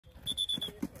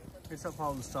It's a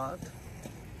foul start.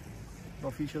 The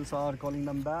officials are calling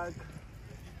them back.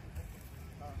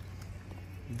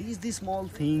 These small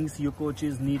things your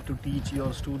coaches need to teach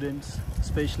your students,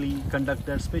 especially conduct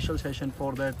that special session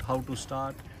for that, how to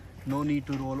start. No need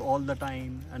to roll all the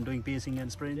time and doing pacing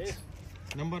and sprints.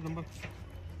 Number.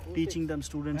 Teaching them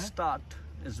students start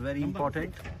is very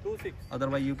important.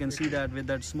 Otherwise you can see that with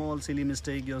that small silly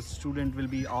mistake your student will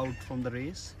be out from the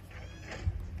race,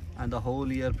 and the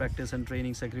whole year practice and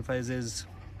training sacrifices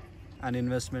and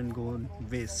investment go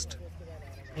waste.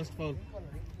 First ball.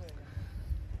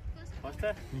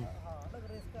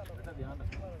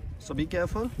 So be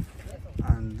careful,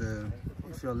 and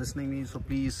if you're listening me, so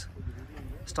please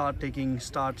start taking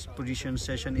start position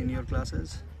session in your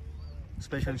classes,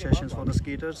 special sessions for the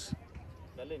skaters.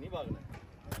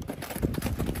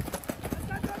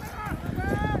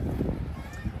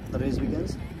 The race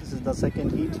begins. This is the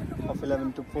second heat of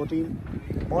 11 to 14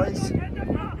 boys.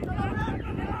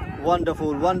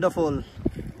 Wonderful,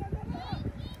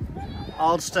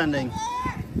 outstanding.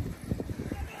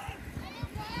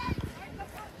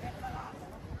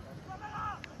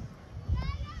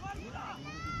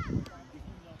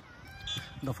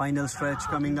 The final stretch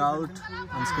coming out,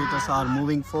 and skaters are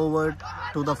moving forward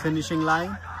to the finishing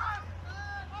line.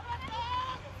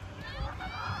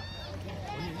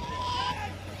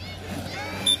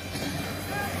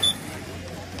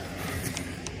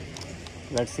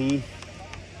 Let's see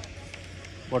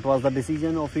what was the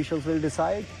decision. Officials will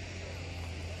decide.